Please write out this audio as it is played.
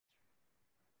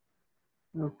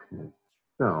Okay,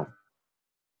 so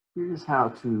here's how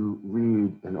to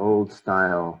read an old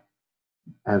style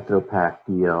anthropac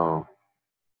DL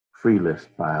freelist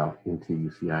file into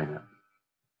ucinet.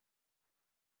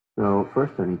 So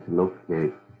first I need to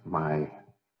locate my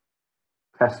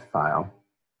test file.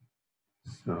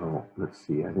 So let's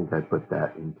see, I think I put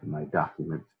that into my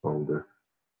documents folder.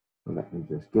 So let me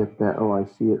just get that. Oh, I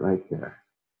see it right there.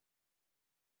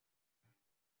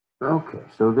 Okay,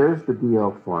 so there's the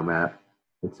DL format.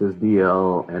 It says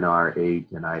DL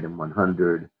NR8 and item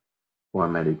 100.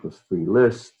 Format equals free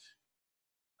list.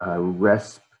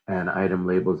 Resp and item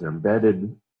labels are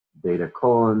embedded. Data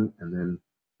colon, and then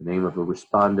the name of a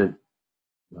respondent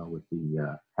with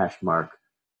the hash mark,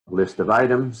 a list of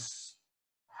items,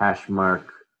 hash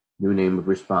mark, new name of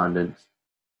respondent,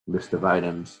 list of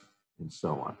items, and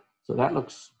so on. So that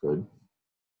looks good.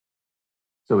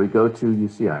 So we go to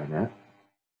ucinet.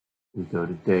 We go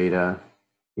to data,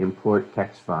 import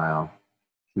text file,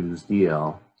 choose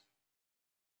DL,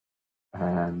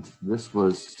 and this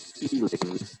was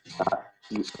feelist.txt,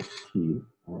 I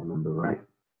remember right.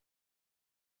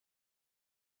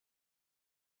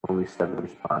 Only 7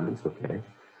 respondents, okay.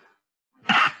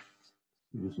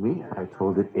 Excuse me, I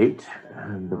told it 8,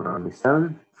 and there were only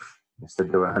 7. I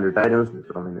said there were 100 items, but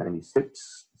there were only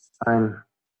 96. It's fine.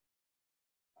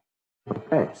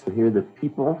 Okay, so here are the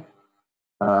people.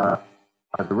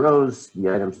 Are the rows,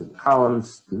 the items are the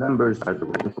columns, the numbers are the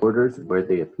rank orders where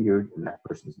they appeared in that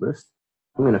person's list.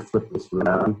 I'm going to flip this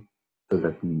around so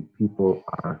that the people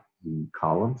are the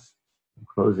columns. I'm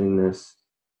closing this,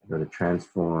 I go to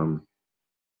transform,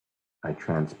 I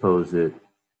transpose it.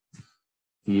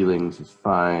 Feelings is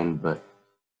fine, but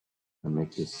I'll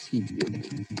make this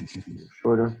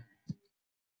shorter.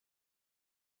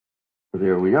 So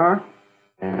there we are.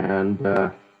 And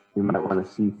we might want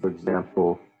to see, for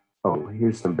example, oh,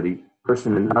 here's somebody,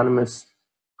 person anonymous,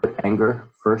 put anger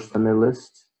first on their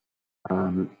list,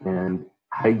 and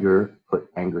Higer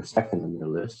put anger second on their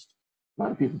list. A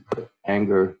lot of people put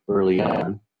anger early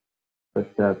on,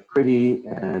 but Pretty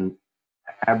and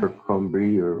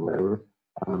Abercrombie or whatever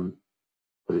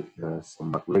put it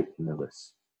somewhat late in the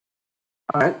list.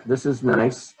 All right, this is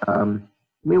nice.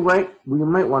 We might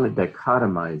want to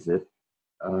dichotomize it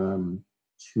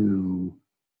to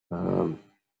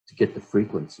get the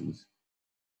frequencies.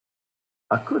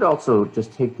 I could also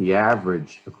just take the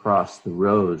average across the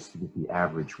rows to get the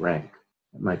average rank.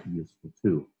 That might be useful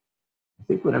too. I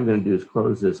think what I'm going to do is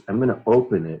close this. I'm going to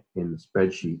open it in the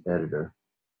spreadsheet editor.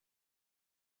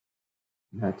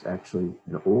 That's actually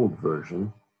an old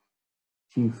version.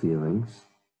 T feelings,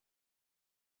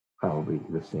 probably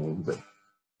the same, but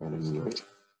at any rate.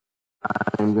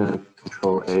 I'm going to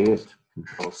Control A it,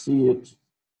 Control C it,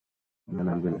 and then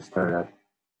I'm going to start up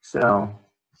Excel.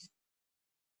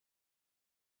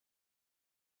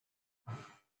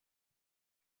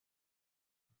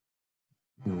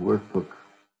 The workbook,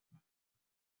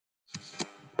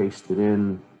 paste it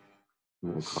in.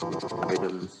 I'm going to call it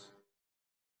items.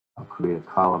 I'll create a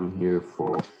column here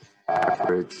for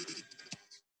average.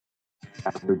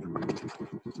 And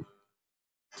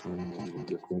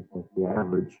just make that the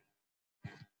average.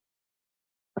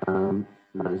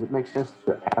 Now, does it make sense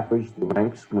to average the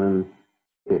ranks when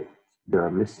there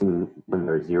are missing, when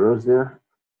there are zeros there?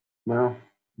 No,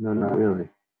 not really.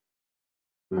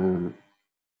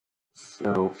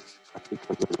 So I think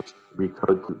I'm going to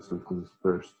recode some things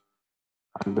first.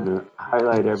 I'm going to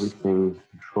highlight everything,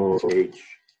 Control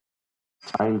H,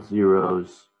 find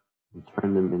zeros, and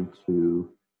turn them into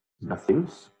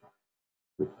nothings.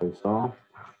 Replace all.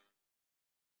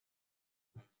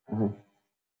 Okay.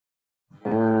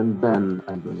 And then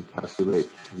I'm going to calculate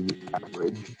the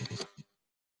average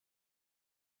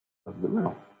of the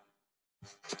row.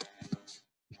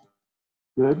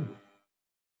 Good.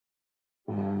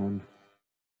 And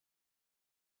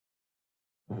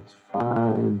that's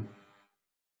fine.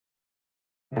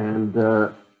 And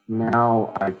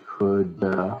now I could,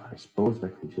 I suppose I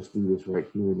could just do this right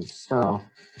here in Excel.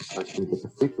 I can get the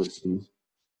frequencies.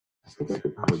 I think I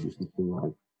could probably do something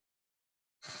like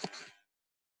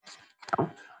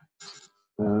count.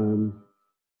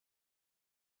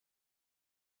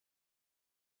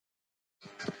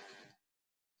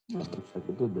 Looks like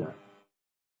I did that.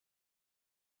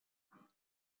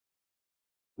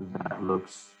 That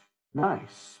looks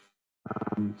nice.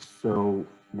 So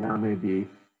now maybe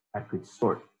I could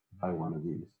sort by one of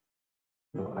these.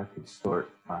 So I could sort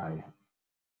by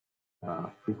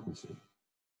frequency.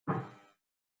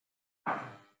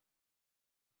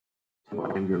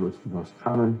 So anger was the most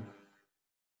common,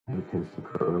 and it tends to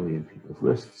occur early in people's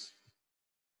lists.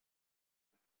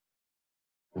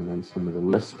 And then some of the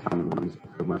list commons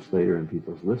occur much later in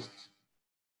people's lists.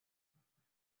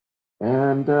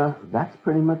 And that's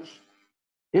pretty much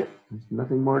it. There's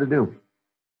nothing more to do.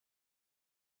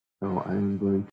 So I'm going to